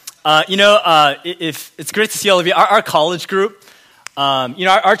If it's great to see all of you. Our college group,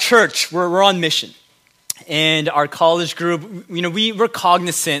 our church, we're on mission. And our college group, we're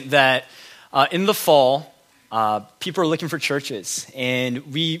cognizant that in the fall, people are looking for churches.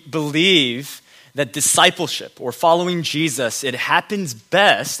 And we believe that discipleship or following Jesus, it happens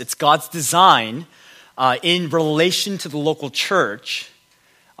best, it's God's design in relation to the local church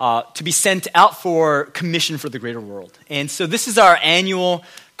to be sent out for commission for the greater world. And so this is our annual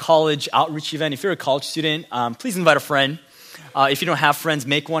college outreach event. If you're a college student, please invite a friend. If you don't have friends,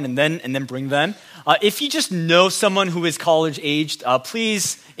 make one and then bring them. If you just know someone who is college aged,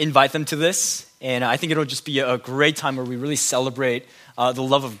 please invite them to this. And I think it'll just be a great time where we really celebrate the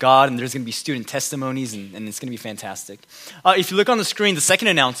love of God, and there's going to be student testimonies, and it's going to be fantastic. If you look on the screen, the second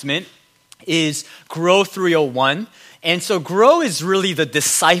announcement is Grow 301. And so Grow is really the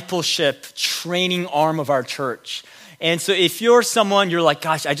discipleship training arm of our church. And so if you're someone, you're like,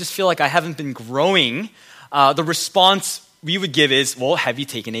 gosh, I just feel like I haven't been growing, the response we would give is, well, have you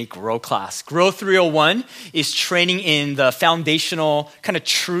taken a Grow class? Grow 301 is training in the foundational kind of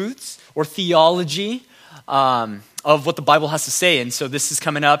truths or theology of what the Bible has to say. And so this is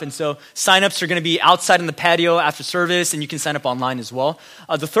coming up. And so signups are going to be outside in the patio after service, and you can sign up online as well.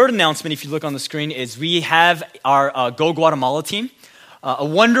 The third announcement, if you look on the screen, is we have our Go Guatemala team, a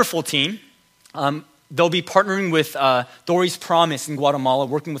wonderful team. They'll be partnering with Dory's Promise in Guatemala,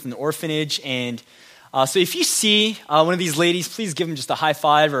 working with an orphanage. And so if you see one of these ladies, please give them just a high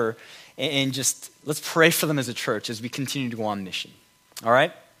five and just let's pray for them as a church as we continue to go on mission. All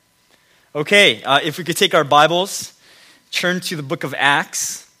right? Okay, if we could take our Bibles, turn to the book of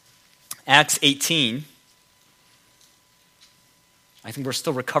Acts, Acts 18. I think we're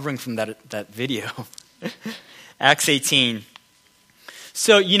still recovering from that video. Acts 18.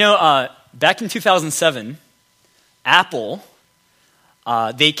 So, back in 2007, Apple,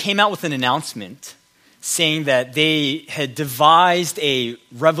 they came out with an announcement saying that they had devised a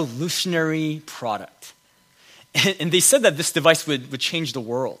revolutionary product. And they said that this device would change the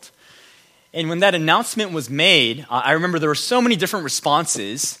world. And when that announcement was made, I remember there were so many different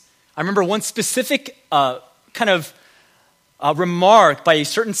responses. I remember one specific remark by a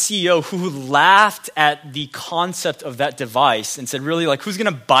certain CEO who laughed at the concept of that device and said, really, like, who's going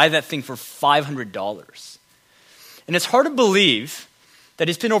to buy that thing for $500? And it's hard to believe that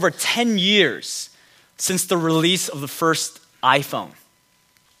it's been over 10 years since the release of the first iPhone.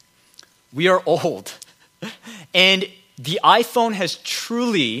 We are old. And the iPhone has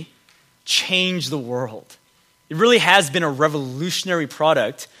truly changed the world. It really has been a revolutionary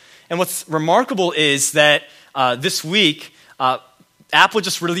product. And what's remarkable is that this week, Apple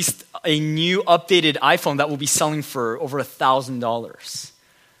just released a new updated iPhone that will be selling for over $1,000.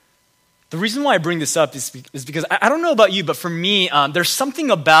 The reason why I bring this up is because I don't know about you, but for me, there's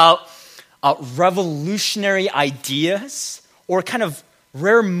something about revolutionary ideas or kind of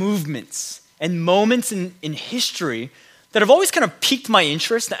rare movements and moments in history that have always kind of piqued my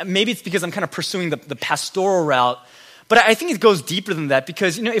interest. Maybe it's because I'm kind of pursuing the pastoral route, but I think it goes deeper than that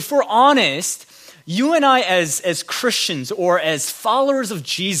because, if we're honest, you and I as Christians or as followers of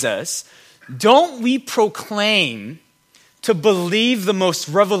Jesus, don't we proclaim to believe the most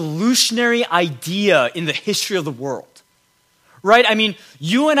revolutionary idea in the history of the world? Right? I mean,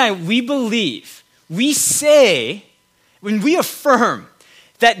 you and I, we say, when we affirm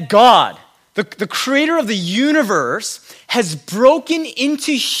that God, the creator of the universe, has broken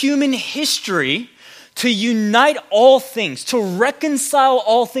into human history to unite all things, to reconcile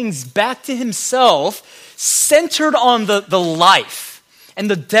all things back to himself, centered on the life and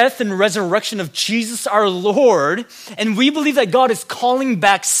the death and resurrection of Jesus our Lord. And we believe that God is calling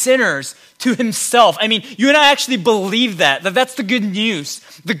back sinners to himself. I mean, you and I actually believe that's the good news,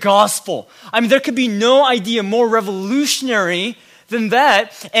 the gospel. I mean, there could be no idea more revolutionary than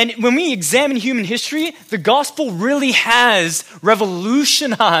that. And when we examine human history, the gospel really has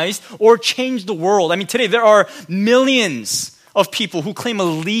revolutionized or changed the world. I mean, today there are millions of people who claim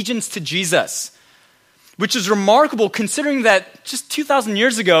allegiance to Jesus, which is remarkable considering that just 2,000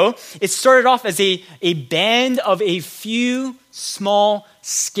 years ago, it started off as a band of a few small,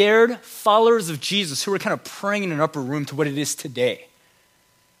 scared followers of Jesus who were kind of praying in an upper room to what it is today.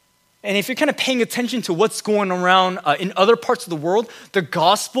 And if you're kind of paying attention to what's going around in other parts of the world, the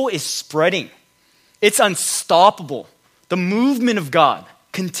gospel is spreading. It's unstoppable. The movement of God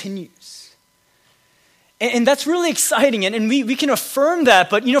continues. And that's really exciting. And we can affirm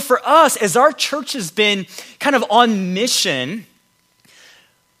that. But, for us, as our church has been kind of on mission,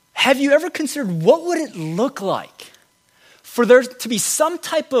 have you ever considered what would it look like for there to be some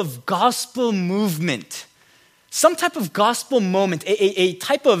type of gospel movement some type of gospel moment, a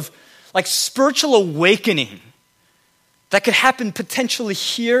type of like spiritual awakening that could happen potentially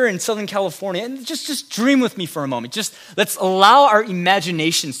here in Southern California. And just dream with me for a moment. Just let's allow our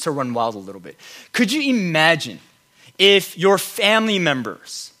imaginations to run wild a little bit. Could you imagine if your family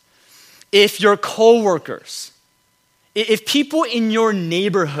members, if your coworkers, if people in your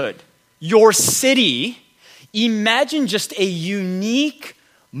neighborhood, your city, imagine just a unique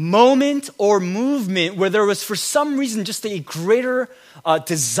moment or movement where there was for some reason just a greater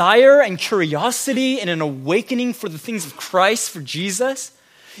desire and curiosity and an awakening for the things of Christ, for Jesus.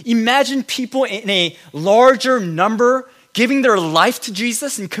 Imagine people in a larger number giving their life to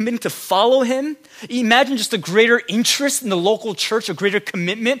Jesus and committing to follow him. Imagine just a greater interest in the local church, a greater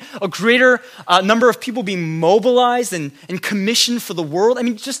commitment, a greater number of people being mobilized and commissioned for the world. I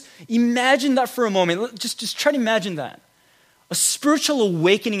mean, just imagine that for a moment. Just try to imagine that. A spiritual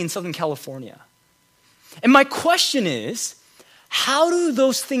awakening in Southern California. And my question is, how do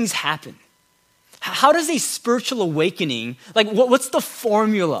those things happen? How does a spiritual awakening, like what's the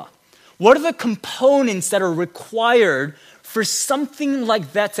formula? What are the components that are required for something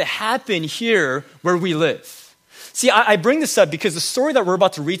like that to happen here where we live? See, I bring this up because the story that we're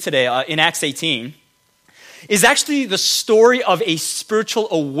about to read today in Acts 18 is actually the story of a spiritual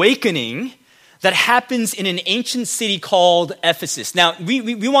awakening that happens in an ancient city called Ephesus. Now,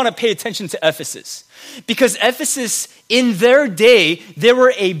 we want to pay attention to Ephesus because Ephesus, in their day, they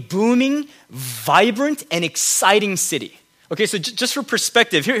were a booming, vibrant, and exciting city. Okay, so just for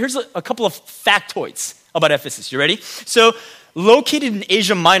perspective, here's a couple of factoids about Ephesus. You ready? So, located in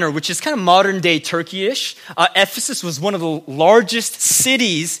Asia Minor, which is kind of modern-day Turkey-ish, Ephesus was one of the largest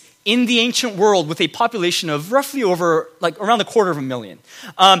cities in the ancient world with a population of roughly over, like around 250,000.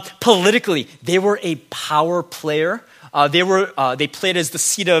 Politically, they were a power player. They played as the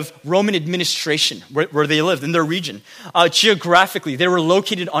seat of Roman administration where they lived in their region. Geographically, they were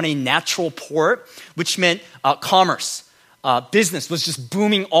located on a natural port, which meant commerce. Business was just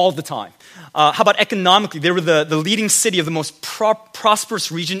booming all the time. How about economically? They were the leading city of the most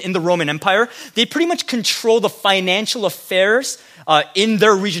prosperous region in the Roman Empire. They pretty much control the financial affairs in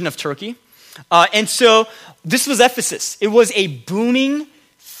their region of Turkey. And so this was Ephesus. It was a booming,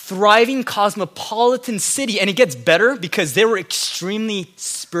 thriving, cosmopolitan city. And it gets better because they were extremely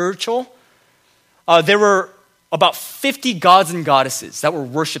spiritual. There were about 50 gods and goddesses that were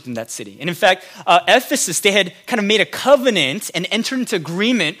worshipped in that city. And in fact, Ephesus, they had kind of made a covenant and entered into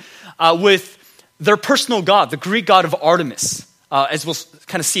agreement with their personal god, the Greek god of Artemis, as we'll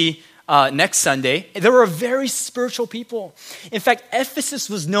kind of see next Sunday. They were a very spiritual people. In fact, Ephesus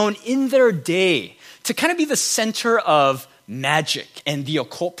was known in their day to kind of be the center of magic and the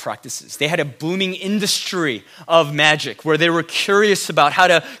occult practices. They had a booming industry of magic where they were curious about how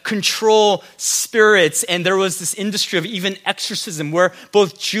to control spirits, and there was this industry of even exorcism where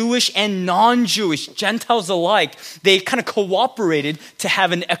both Jewish and non-Jewish, Gentiles alike, they kind of cooperated to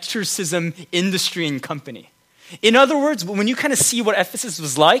have an exorcism industry and company. In other words, when you kind of see what Ephesus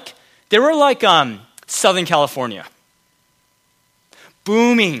was like, they were like Southern California.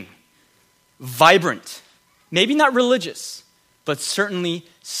 Booming, vibrant, maybe not religious, but certainly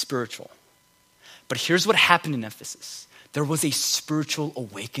spiritual. But here's what happened in Ephesus. There was a spiritual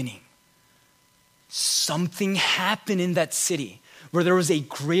awakening. Something happened in that city where there was a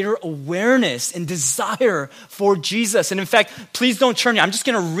greater awareness and desire for Jesus. And in fact, please don't turn me. I'm just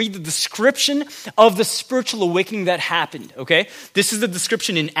going to read the description of the spiritual awakening that happened, okay? This is the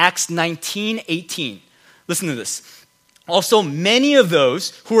description in Acts 19:18. Listen to this. Also, many of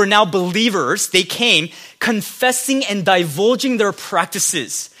those who are now believers, they came confessing and divulging their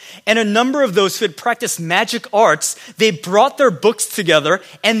practices. And a number of those who had practiced magic arts, they brought their books together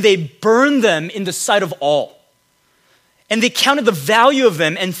and they burned them in the sight of all. And they counted the value of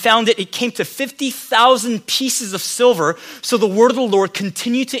them and found that it came to 50,000 pieces of silver. So the word of the Lord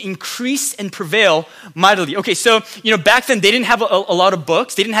continued to increase and prevail mightily. Okay, so, back then they didn't have a lot of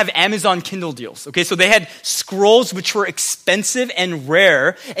books. They didn't have Amazon Kindle deals. Okay, so they had scrolls which were expensive and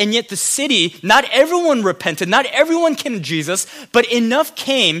rare. And yet the city, not everyone repented. Not everyone came to Jesus. But enough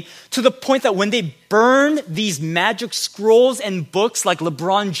came to the point that when they burned these magic scrolls and books like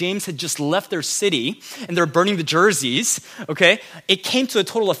LeBron James had just left their city and they're burning the jerseys, okay, it came to a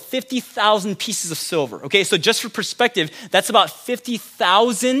total of 50,000 pieces of silver. Okay, so just for perspective, that's about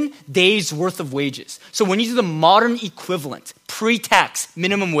 50,000 days worth of wages. So when you do the modern equivalent, pre-tax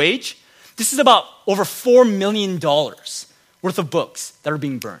minimum wage, this is about over $4 million worth of books that are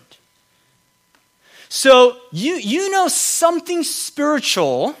being burned. So you know something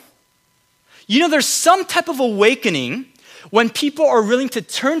spiritual. There's some type of awakening when people are willing to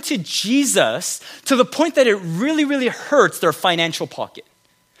turn to Jesus to the point that it really, really hurts their financial pocket.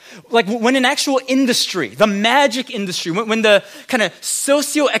 Like when an actual industry, the magic industry, when the kind of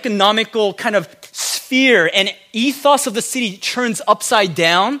socioeconomical kind of sphere and ethos of the city turns upside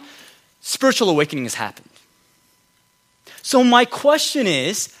down, spiritual awakening has happened. So my question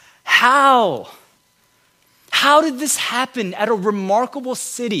is, how? How did this happen at a remarkable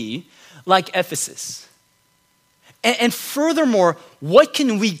city like Ephesus? And furthermore, what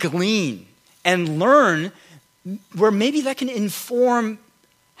can we glean and learn where maybe that can inform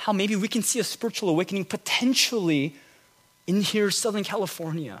how maybe we can see a spiritual awakening potentially in here, Southern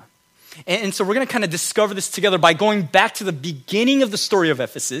California? And so we're going to kind of discover this together by going back to the beginning of the story of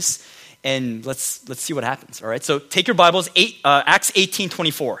Ephesus, and let's see what happens. All right, so take your Bibles, Acts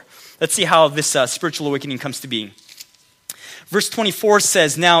 18:24. Let's see how this spiritual awakening comes to be. Verse 24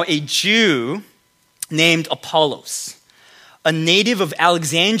 says, "Now a Jew named Apollos, a native of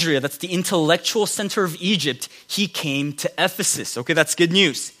Alexandria," that's the intellectual center of Egypt, "he came to Ephesus." Okay, that's good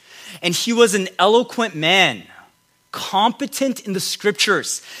news. "And he was an eloquent man, competent in the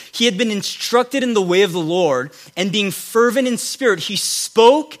scriptures. He had been instructed in the way of the Lord, and being fervent in spirit, he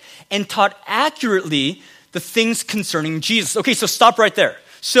spoke and taught accurately the things concerning Jesus." Okay, so stop right there.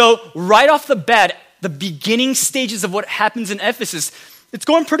 So right off the bat, the beginning stages of what happens in Ephesus, it's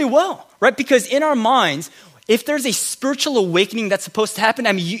going pretty well, right? Because in our minds, if there's a spiritual awakening that's supposed to happen,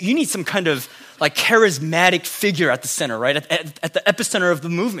 I mean, you need some kind of like charismatic figure at the center, right? At the epicenter of the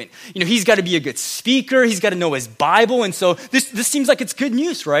movement. You know, he's got to be a good speaker. He's got to know his Bible. And so this seems like it's good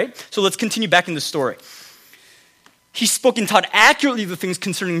news, right? So let's continue back in the story. "He spoke and taught accurately the things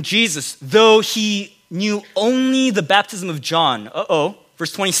concerning Jesus, though he knew only the baptism of John."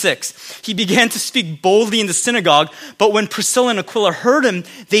 Verse 26, "He began to speak boldly in the synagogue, but when Priscilla and Aquila heard him,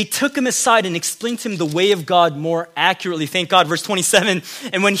 they took him aside and explained to him the way of God more accurately." Thank God. Verse 27,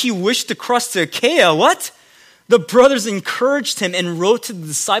 "And when he wished to cross to Achaia," what? "The brothers encouraged him and wrote to the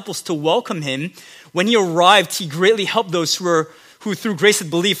disciples to welcome him. When he arrived, he greatly helped those who through grace had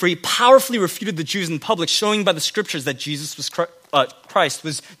believed, for he powerfully refuted the Jews in public, showing by the scriptures that Jesus was Christ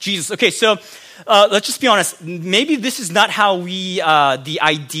was Jesus." Okay, so let's just be honest. Maybe this is not how the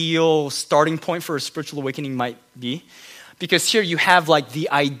ideal starting point for a spiritual awakening might be. Because here you have like the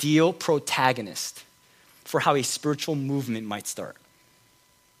ideal protagonist for how a spiritual movement might start.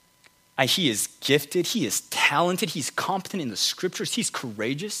 He is gifted, he is talented, he's competent in the scriptures, he's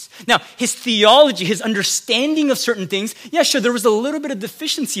courageous. Now, his theology, his understanding of certain things, yeah, sure, there was a little bit of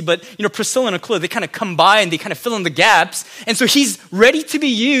deficiency, but Priscilla and Aquila, they kind of come by and they kind of fill in the gaps. And so he's ready to be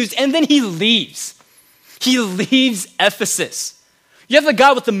used, and then he leaves. He leaves Ephesus. You have the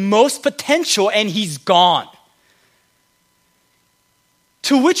guy with the most potential, and he's gone.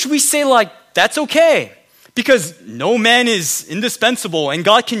 To which we say, like, that's okay. Because no man is indispensable and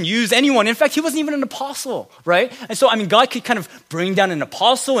God can use anyone. In fact, he wasn't even an apostle, right? And so, God could kind of bring down an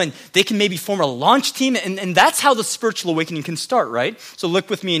apostle and they can maybe form a launch team. And that's how the spiritual awakening can start, right? So look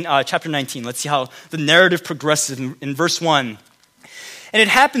with me in chapter 19. Let's see how the narrative progresses in verse 1. "And it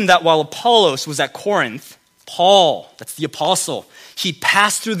happened that while Apollos was at Corinth, Paul," that's the apostle, "he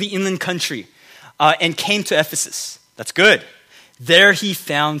passed through the inland country and came to Ephesus." That's good. "There he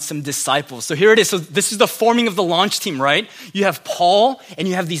found some disciples." So here it is. So this is the forming of the launch team, right? You have Paul and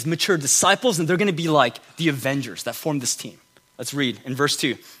you have these mature disciples, and they're going to be like the Avengers that form this team. Let's read in verse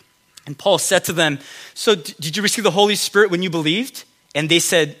 2. "And Paul said to them, 'So did you receive the Holy Spirit when you believed?' And they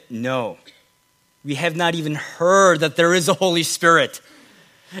said, 'No, we have not even heard that there is a Holy Spirit.'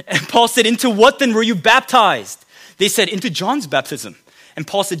 And Paul said, 'Into what then were you baptized?' They said, 'Into John's baptism.' And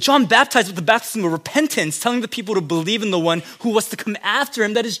Paul said, 'John baptized with the baptism of repentance, telling the people to believe in the one who was to come after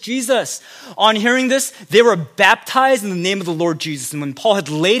him, that is Jesus.' On hearing this, they were baptized in the name of the Lord Jesus. And when Paul had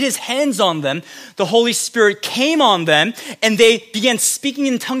laid his hands on them, the Holy Spirit came on them, and they began speaking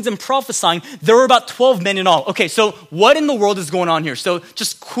in tongues and prophesying. There were about 12 men in all." Okay, so what in the world is going on here? So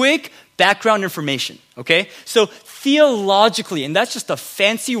just quick background information, okay? So theologically, and that's just a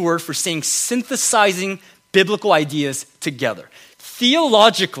fancy word for saying synthesizing biblical ideas together.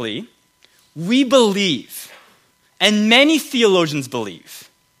 Theologically, we believe, and many theologians believe,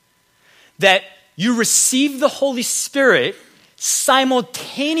 that you receive the Holy Spirit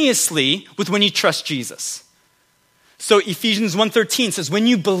simultaneously with when you trust Jesus. So Ephesians 1:13 says, "When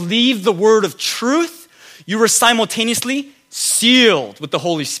you believe the word of truth, you were simultaneously sealed with the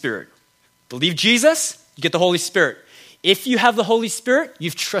Holy Spirit." Believe Jesus, you get the Holy Spirit. If you have the Holy Spirit,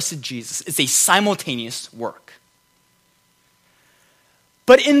 you've trusted Jesus. It's a simultaneous work.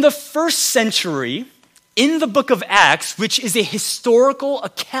 But in the first century, in the book of Acts, which is a historical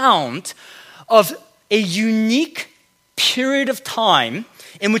account of a unique period of time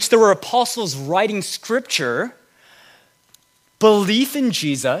in which there were apostles writing scripture, belief in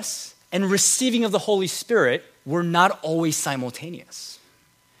Jesus and receiving of the Holy Spirit were not always simultaneous.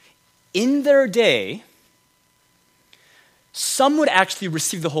 In their day, some would actually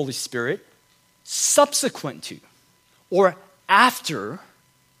receive the Holy Spirit subsequent to or after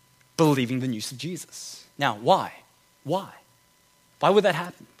believing the news of Jesus. Now, why? Why would that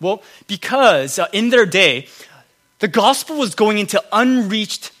happen? Well, because in their day, the gospel was going into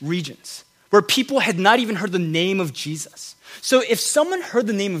unreached regions where people had not even heard the name of Jesus. So if someone heard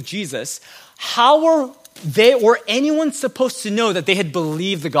the name of Jesus, how were they or anyone supposed to know that they had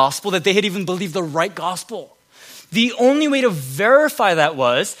believed the gospel, that they had even believed the right gospel? The only way to verify that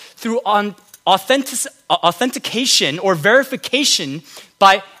was through authentication or verification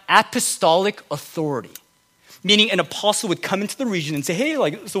by apostolic authority. Meaning an apostle would come into the region and say, hey,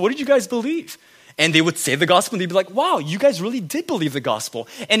 so what did you guys believe? And they would say the gospel and they'd be like, wow, you guys really did believe the gospel.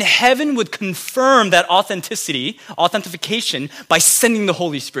 And heaven would confirm that authentication by sending the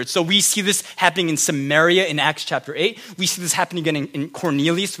Holy Spirit. So we see this happening in Samaria in Acts chapter 8. We see this happening again in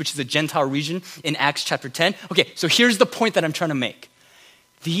Cornelius, which is a Gentile region, in Acts chapter 10. Okay, so here's the point that I'm trying to make.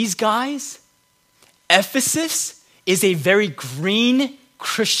 These guys, Ephesus is a very green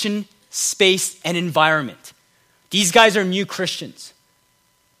Christian space and environment. These guys are new Christians.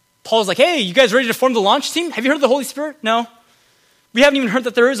 Paul's like, hey, you guys ready to form the launch team? Have you heard of the Holy Spirit? No. We haven't even heard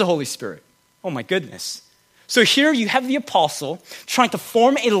that there is a Holy Spirit. Oh my goodness. So here you have the apostle trying to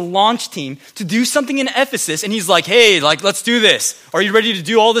form a launch team to do something in Ephesus. And he's like, hey, let's do this. Are you ready to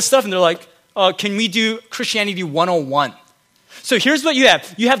do all this stuff? And they're like, can we do Christianity 101? So here's what you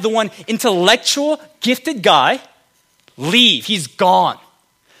have. You have the one intellectual, gifted guy leave. He's gone.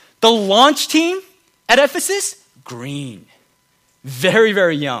 The launch team at Ephesus, green. Very,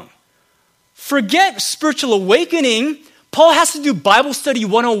 very young. Forget spiritual awakening. Paul has to do Bible study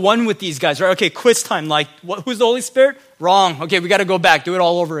 101 with these guys, right? Okay, quiz time. Who's the Holy Spirit? Wrong. Okay, we got to go back. Do it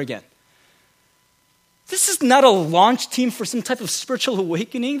all over again. This is not a launch team for some type of spiritual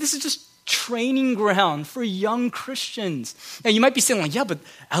awakening. This is just training ground for young Christians. Now, you might be saying, yeah, but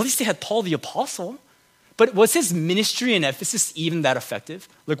at least they had Paul the apostle. But was his ministry in Ephesus even that effective?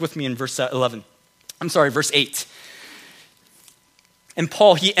 Look with me in verse 8. And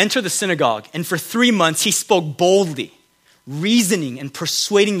Paul, he entered the synagogue, and for 3 months he spoke boldly, reasoning and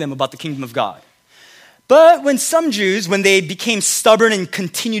persuading them about the kingdom of God. But when some Jews, when they became stubborn and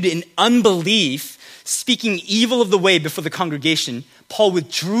continued in unbelief, speaking evil of the way before the congregation, Paul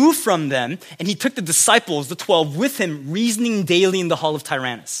withdrew from them, and he took the disciples, the 12, with him, reasoning daily in the hall of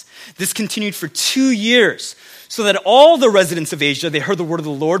Tyrannus. This continued for 2 years, so that all the residents of Asia, they heard the word of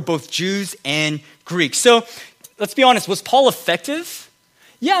the Lord, both Jews and Greeks. So let's be honest, was Paul effective?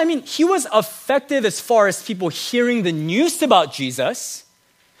 Yeah, I mean, he was effective as far as people hearing the news about Jesus,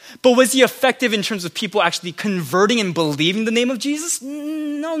 but was he effective in terms of people actually converting and believing the name of Jesus?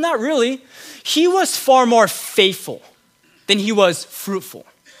 No, not really. He was far more faithful than he was fruitful.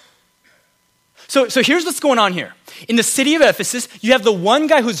 So here's what's going on here. In the city of Ephesus, you have the one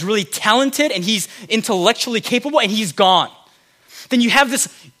guy who's really talented and he's intellectually capable and he's gone. Then you have this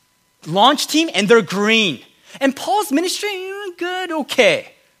launch team and they're green. And Paul's ministry, good,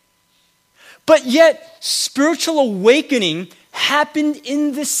 okay. But yet, spiritual awakening happened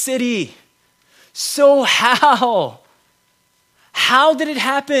in the city. So how? How did it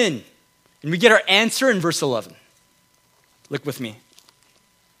happen? And we get our answer in verse 11. Look with me.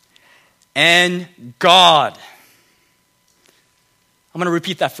 And God. I'm going to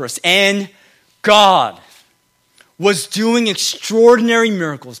repeat that for us. And God was doing extraordinary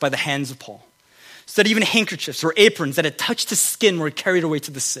miracles by the hands of Paul, so that even handkerchiefs or aprons that had touched his skin were carried away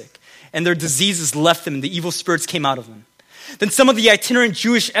to the sick, and their diseases left them, and the evil spirits came out of them. Then some of the itinerant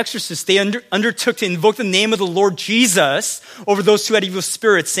Jewish exorcists, they undertook to invoke the name of the Lord Jesus over those who had evil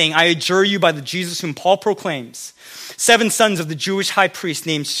spirits, saying, I adjure you by the Jesus whom Paul proclaims. 7 sons of the Jewish high priest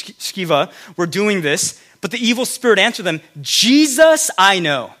named Sceva were doing this, but the evil spirit answered them, Jesus I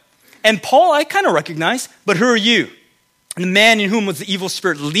know, and Paul I kind of recognize, but who are you? And the man in whom was the evil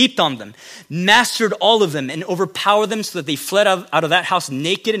spirit leaped on them, mastered all of them, and overpowered them so that they fled out of that house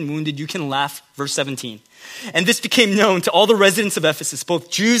naked and wounded. You can laugh. Verse 17. And this became known to all the residents of Ephesus, both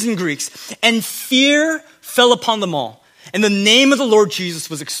Jews and Greeks, and fear fell upon them all. And the name of the Lord Jesus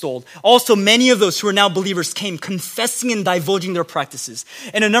was extolled. Also, many of those who are now believers came confessing and divulging their practices.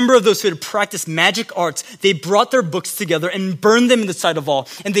 And a number of those who had practiced magic arts, they brought their books together and burned them in the sight of all.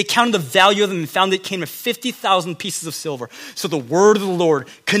 And they counted the value of them and found it came to 50,000 pieces of silver. So the word of the Lord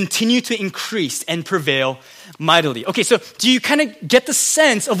continued to increase and prevail mightily. Okay, so do you kind of get the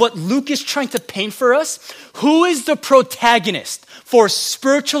sense of what Luke is trying to paint for us? Who is the protagonist for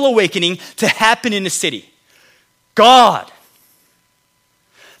spiritual awakening to happen in a city? God.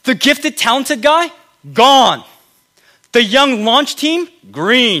 The gifted, talented guy? Gone. The young launch team?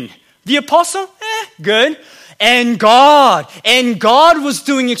 Green. The apostle? Good. And God was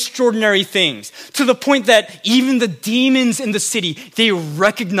doing extraordinary things to the point that even the demons in the city, they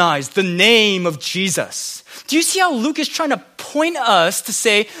recognized the name of Jesus. Do you see how Luke is trying to point us to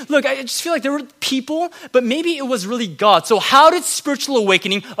say, look, I just feel like there were people, but maybe it was really God. So how did spiritual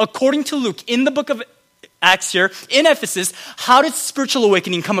awakening, according to Luke, in the book of Acts here, in Ephesus, how did spiritual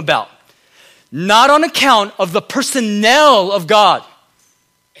awakening come about? Not on account of the personnel of God.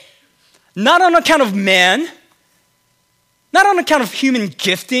 Not on account of man. Not on account of human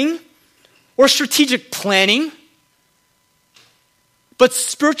gifting or strategic planning. But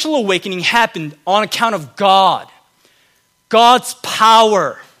spiritual awakening happened on account of God. God's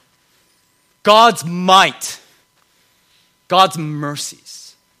power. God's might. God's mercies.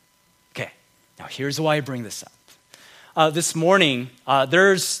 Now, here's why I bring this up. This morning,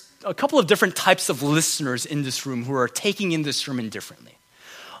 there's a couple of different types of listeners in this room who are taking in this sermon differently.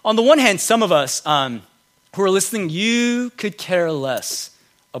 On the one hand, some of us who are listening, you could care less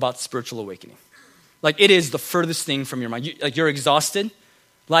about spiritual awakening. Like, it is the furthest thing from your mind. You're exhausted.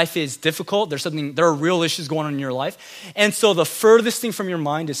 Life is difficult. There are real issues going on in your life. And so the furthest thing from your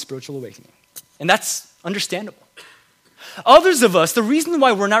mind is spiritual awakening. And that's understandable. Others of us, the reason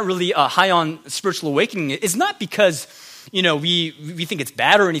why we're not really high on spiritual awakening is not because, we think it's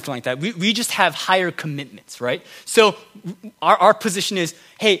bad or anything like that. We just have higher commitments, right? So our position is,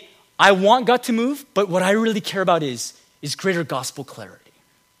 hey, I want God to move, but what I really care about is greater gospel clarity.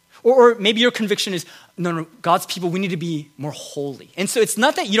 Or maybe your conviction is, no, God's people, we need to be more holy. And so it's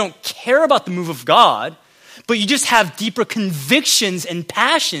not that you don't care about the move of God, but you just have deeper convictions and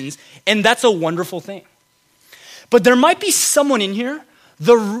passions, and that's a wonderful thing. But there might be someone in here,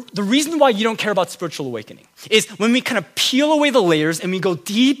 the reason why you don't care about spiritual awakening is when we kind of peel away the layers and we go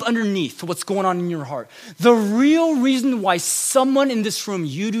deep underneath what's going on in your heart. The real reason why someone in this room,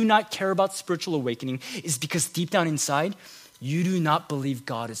 you do not care about spiritual awakening is because deep down inside, you do not believe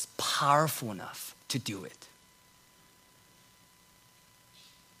God is powerful enough to do it.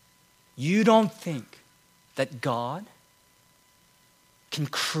 You don't think that God can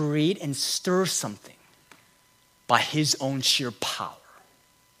create and stir something by his own sheer power.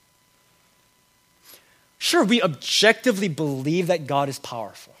 Sure, we objectively believe that God is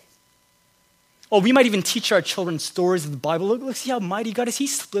powerful. Or we might even teach our children stories of the Bible. Look, see how mighty God is. He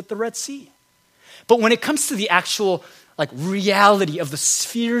split the Red Sea. But when it comes to the actual reality of the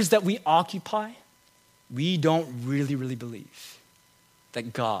spheres that we occupy, we don't really believe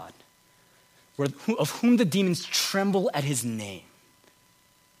that God, of whom the demons tremble at his name,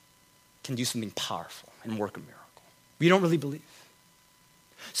 can do something powerful and work a miracle. We don't really believe.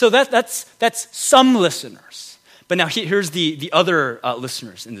 So that's some listeners. But now here's the other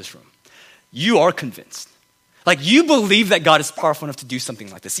listeners in this room. You are convinced. You believe that God is powerful enough to do something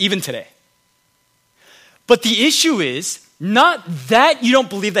like this, even today. But the issue is not that you don't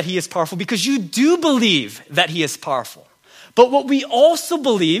believe that he is powerful, because you do believe that he is powerful. But what we also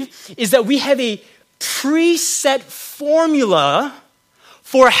believe is that we have a preset formula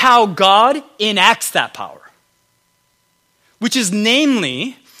for how God enacts that power. Which is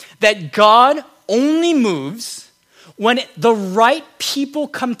namely that God only moves when the right people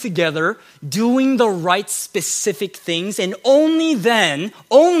come together doing the right specific things, and only then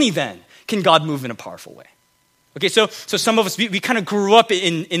can God move in a powerful way. Okay, so some of us, we kind of grew up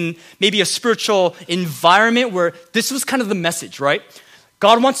in maybe a spiritual environment where this was kind of the message, right?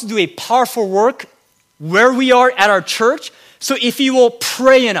 God wants to do a powerful work where we are at our church, so if you will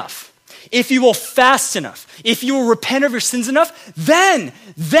pray enough, if you will fast enough, if you will repent of your sins enough, then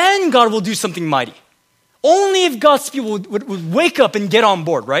God will do something mighty. Only if God's people would wake up and get on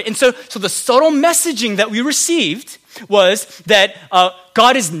board, right? And so the subtle messaging that we received was that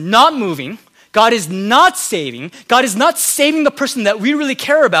God is not moving, God is not saving the person that we really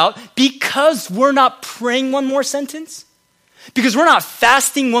care about because we're not praying one more sentence, because we're not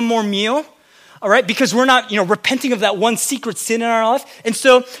fasting one more meal, all right, because we're not, repenting of that one secret sin in our life. And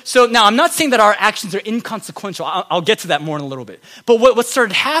so now I'm not saying that our actions are inconsequential. I'll get to that more in a little bit. But what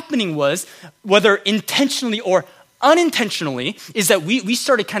started happening was, whether intentionally or unintentionally is that we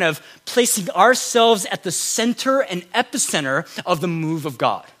started kind of placing ourselves at the center and epicenter of the move of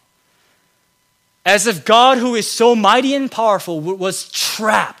God. As if God, who is so mighty and powerful, was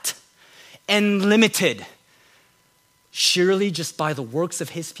trapped and limited surely just by the works of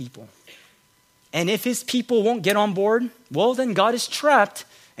his people. And if his people won't get on board, well, then God is trapped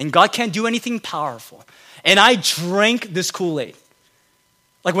and God can't do anything powerful. And I drank this Kool-Aid.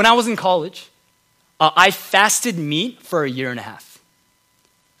 Like when I was in college, I fasted meat for 1.5 years.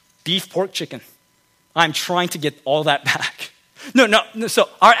 Beef, pork, chicken. I'm trying to get all that back. No. So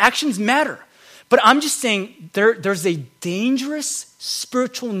our actions matter. But I'm just saying there's a dangerous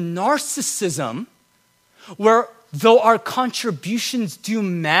spiritual narcissism where though our contributions do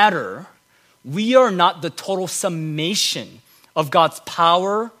matter, we are not the total summation of God's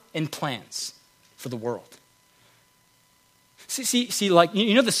power and plans for the world. See, like,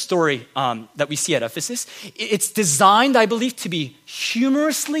 you know the story that we see at Ephesus? It's designed, I believe, to be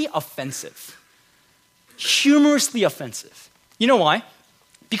humorously offensive. Humorously offensive. You know why?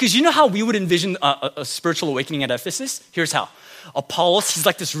 Because you know how we would envision a spiritual awakening at Ephesus? Here's how. Apollos, he's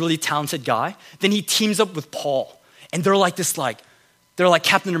like this really talented guy. Then he teams up with Paul. And they're like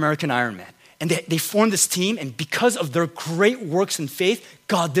Captain America and Iron Man. And they form this team, and because of their great works and faith,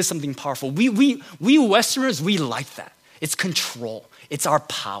 God did something powerful. We Westerners, we like that. It's control. It's our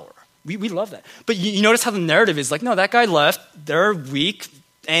power. We love that. But you notice how the narrative is like, no, that guy left. They're weak.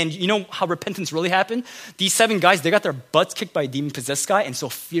 And you know how repentance really happened? These 7 guys, they got their butts kicked by a demon-possessed guy, and so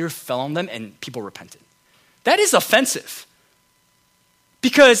fear fell on them, and people repented. That is offensive.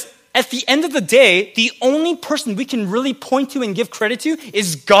 Because at the end of the day, the only person we can really point to and give credit to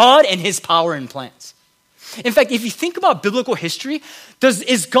is God and his power and plans. In fact, if you think about biblical history,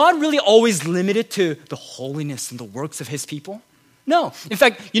 is God really always limited to the holiness and the works of his people? No. In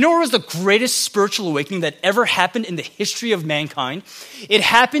fact, you know what was the greatest spiritual awakening that ever happened in the history of mankind? It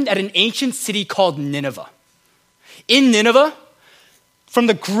happened at an ancient city called Nineveh. In Nineveh, from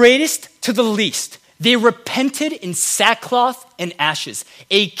the greatest to the least, they repented in sackcloth and ashes.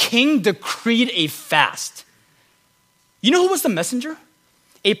 A king decreed a fast. You know who was the messenger?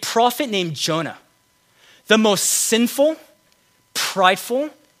 A prophet named Jonah. The most sinful, prideful,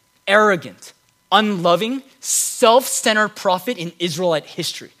 arrogant, unloving, self-centered prophet in Israelite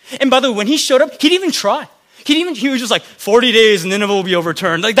history. And by the way, when he showed up, he didn't even try. He was just like, 40 days and Nineveh will be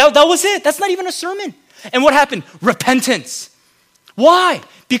overturned. Like that was it. That's not even a sermon. And what happened? Repentance. Why?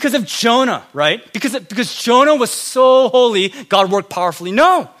 Because of Jonah, right? Because Jonah was so holy, God worked powerfully.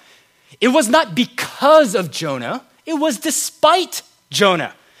 No, it was not because of Jonah. It was despite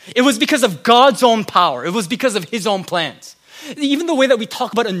Jonah. It was because of God's own power. It was because of his own plans. Even the way that we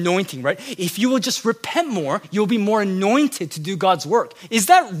talk about anointing, right? If you will just repent more, you'll be more anointed to do God's work. Is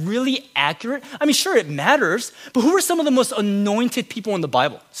that really accurate? I mean, sure, it matters, but who are some of the most anointed people in the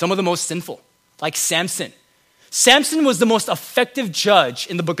Bible? Some of the most sinful, like Samson. Samson was the most effective judge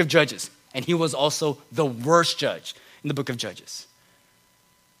in the book of Judges, and he was also the worst judge in the book of Judges.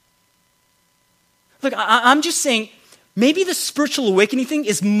 Look, I'm just saying, maybe the spiritual awakening thing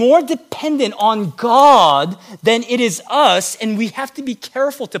is more dependent on God than it is us, and we have to be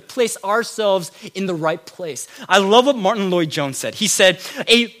careful to place ourselves in the right place. I love what Martin Lloyd-Jones said. He said,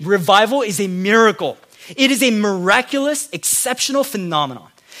 a revival is a miracle. It is a miraculous, exceptional phenomenon.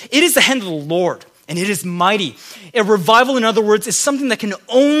 It is the hand of the Lord, and it is mighty. A revival, in other words, is something that can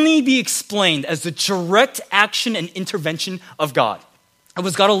only be explained as the direct action and intervention of God. It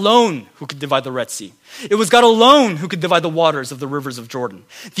was God alone who could divide the Red Sea. It was God alone who could divide the waters of the rivers of Jordan.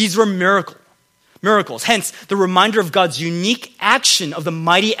 These were miracles. Hence, the reminder of God's unique action of the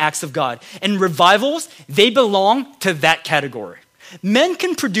mighty acts of God. And revivals, they belong to that category. Men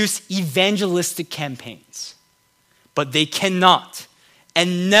can produce evangelistic campaigns, but they cannot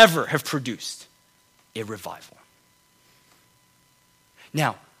and never have produced a revival.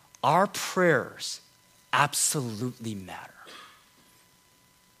 Now, our prayers absolutely matter.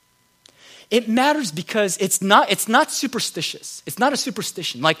 It matters because it's not superstitious. It's not a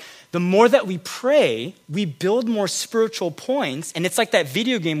superstition. Like, the more that we pray, we build more spiritual points. And it's like that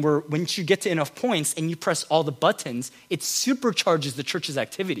video game where once you get to enough points and you press all the buttons, it supercharges the church's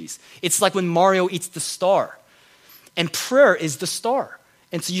activities. It's like when Mario eats the star. And prayer is the star.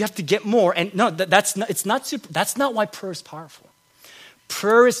 And so you have to get more. And no, that's not why prayer is powerful.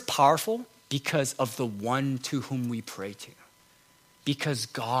 Prayer is powerful because of the one to whom we pray to. Because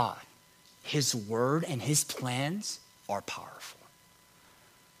God, his word and his plans are powerful.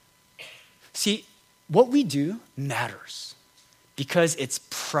 See, what we do matters because it's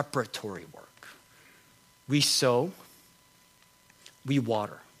preparatory work. We sow, we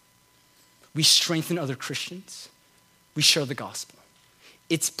water, we strengthen other Christians, we share the gospel.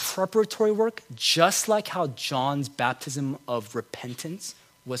 It's preparatory work, just like how John's baptism of repentance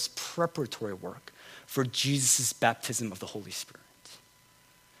was preparatory work for Jesus' baptism of the Holy Spirit.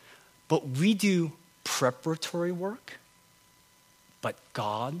 But we do preparatory work, but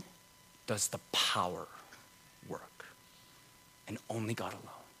God does the power work, and only God alone.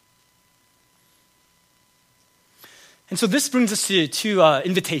 And so this brings us to two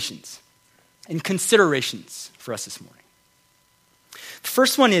invitations and considerations for us this morning. The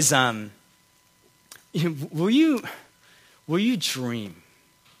first one is, will you dream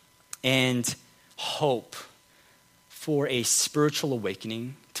and hope for a spiritual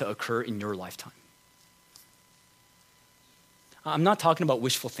awakening to occur in your lifetime? I'm not talking about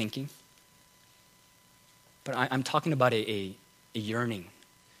wishful thinking, but I'm talking about a yearning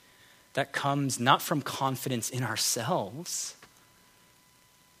that comes not from confidence in ourselves,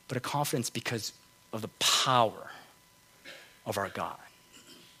 but a confidence because of the power of our God.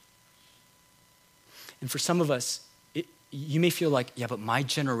 And for some of us, you may feel like, yeah, but my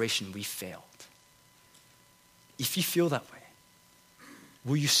generation, we failed. If you feel that way,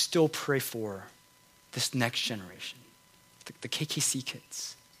 will you still pray for this next generation, the KKC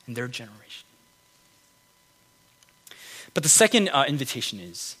kids and their generation? But the second invitation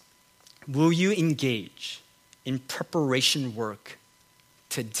is, will you engage in preparation work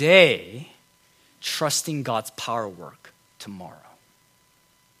today, trusting God's power work tomorrow?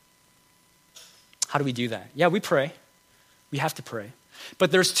 How do we do that? Yeah, we pray. We have to pray.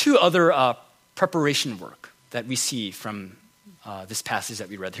 But there's two other preparation work that we see from this passage that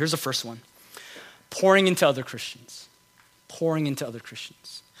we read. Here's the first one. Pouring into other Christians. Pouring into other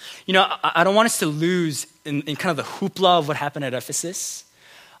Christians. You know, I don't want us to lose in kind of the hoopla of what happened at Ephesus.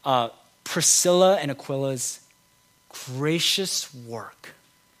 Priscilla and Aquila's gracious work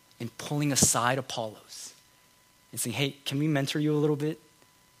in pulling aside Apollos and saying, hey, can we mentor you a little bit?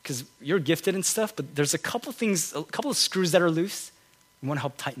 Because you're gifted and stuff, but there's a couple of screws that are loose. We want to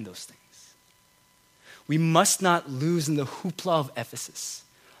help tighten those things. We must not lose in the hoopla of Ephesus.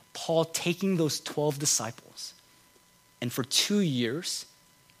 Paul taking those 12 disciples, and for 2 years,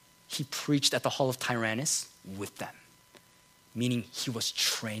 he preached at the Hall of Tyrannus with them, meaning he was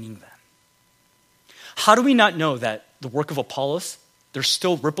training them. How do we not know that the work of Apollos, there's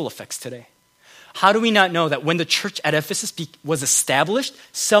still ripple effects today? How do we not know that when the church at Ephesus was established,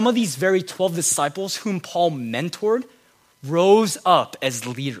 some of these very 12 disciples whom Paul mentored rose up as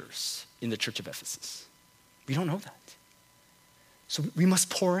leaders in the church of Ephesus? We don't know that. So we must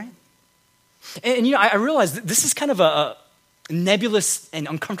pour in. And you know, I realize that this is kind of a nebulous and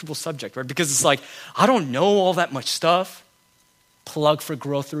uncomfortable subject, right? Because it's like, I don't know all that much stuff. Plug for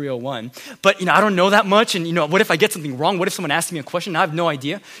Growth 301. But, you know, I don't know that much. And, you know, what if I get something wrong? What if someone asks me a question and I have no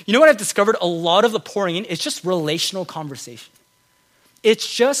idea? You know what I've discovered? A lot of the pouring in is just relational conversation.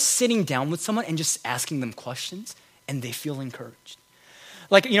 It's just sitting down with someone and just asking them questions and they feel encouraged.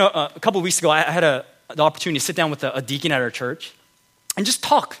 Like, you know, a couple of weeks ago, I had the opportunity to sit down with a deacon at our church and just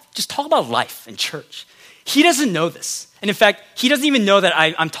talk about life and church. He doesn't know this. And in fact, he doesn't even know that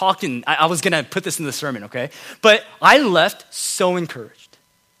I'm talking. I was going to put this in the sermon, okay? But I left so encouraged.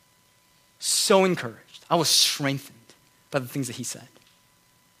 So encouraged. I was strengthened by the things that he said.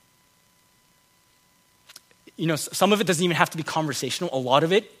 You know, some of it doesn't even have to be conversational. A lot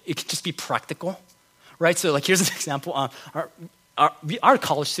of it can just be practical, right? So like, here's an example. Our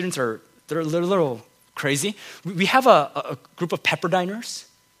college students they're a little crazy. We have a group of Pepperdiners,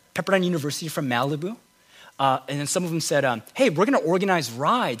 Pepperdine University from Malibu. And then some of them said, hey, we're going to organize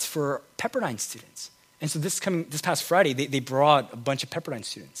rides for Pepperdine students. And so this past Friday, they brought a bunch of Pepperdine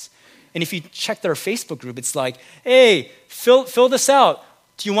students. And if you check their Facebook group, it's like, hey, fill this out.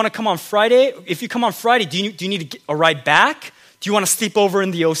 Do you want to come on Friday? If you come on Friday, do you need to get a ride back? Do you want to sleep over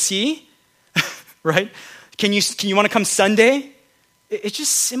in the OC? Right? Can you want to come Sunday? It's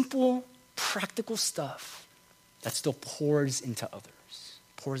just simple, practical stuff that still pours into others.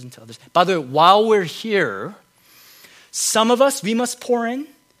 Pours into others. By the way, while we're here, some of us, we must pour in,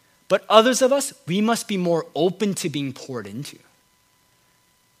 but others of us, we must be more open to being poured into.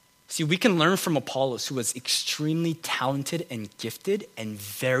 See, we can learn from Apollos, who was extremely talented and gifted and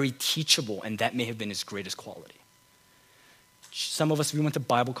very teachable, and that may have been his greatest quality. Some of us, we went to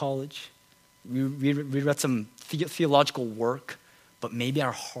Bible college. We read some theological work, but maybe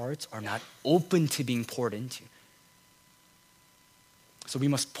our hearts are not open to being poured into. So we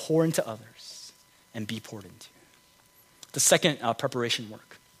must pour into others and be poured into. The second preparation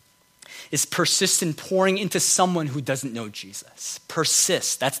work is persist in pouring into someone who doesn't know Jesus.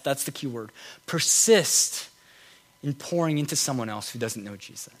 Persist, that's the key word. Persist in pouring into someone else who doesn't know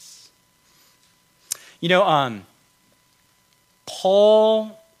Jesus. You know,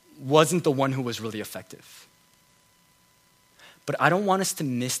 Paul wasn't the one who was really effective. But I don't want us to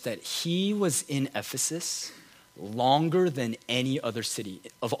miss that he was in Ephesus longer than any other city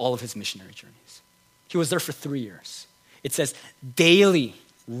of all of his missionary journeys. He was there for 3 years. It says daily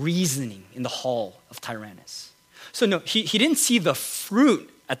reasoning in the hall of Tyrannus. So no, he didn't see the fruit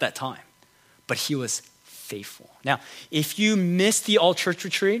at that time, but he was faithful. Now, if you missed the all-church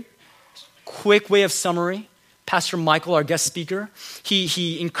retreat, quick way of summary, Pastor Michael, our guest speaker,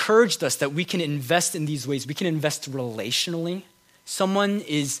 he encouraged us that we can invest in these ways. We can invest relationally. Someone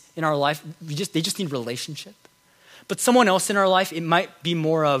is in our life, they just need relationship. But someone else in our life, it might be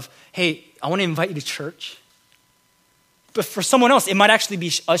more of, hey, I want to invite you to church. But for someone else, it might actually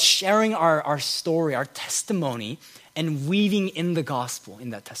be us sharing our story, our testimony, and weaving in the gospel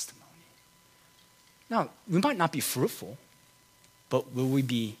in that testimony. Now, we might not be fruitful, but will we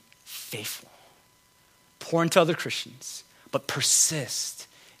be faithful? Pour into other Christians, but persist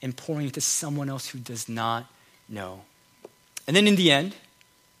in pouring into someone else who does not know. And then in the end,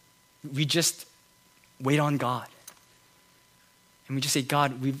 we just wait on God. And we just say,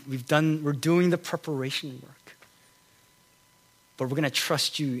 God, we're doing the preparation work. But we're going to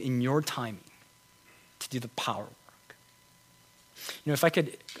trust you in your timing to do the power work. You know, if I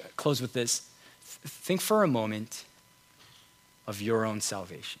could close with this, think for a moment of your own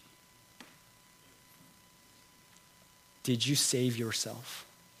salvation. Did you save yourself?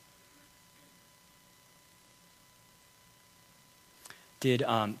 Did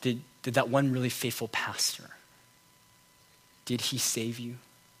that one really faithful pastor, did he save you?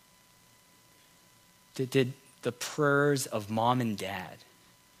 Did the prayers of mom and dad,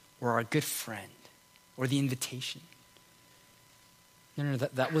 or our good friend, or the invitation? No,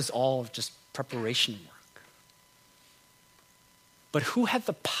 that was all just preparation work. But who had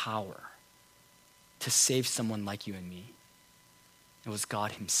the power to save someone like you and me? It was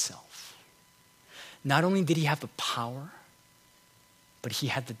God himself. Not only did he have the power, but he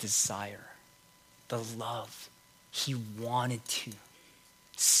had the desire, the love. He wanted to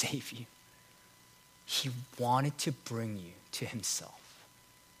save you. He wanted to bring you to himself,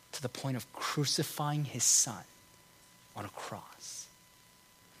 to the point of crucifying his son on a cross.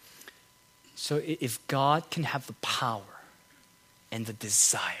 So if God can have the power and the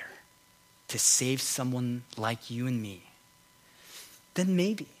desire to save someone like you and me, then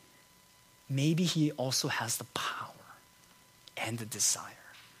maybe he also has the power and the desire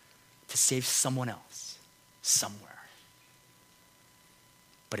to save someone else somewhere.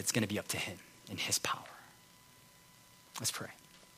 But it's going to be up to him in his power. Let's pray.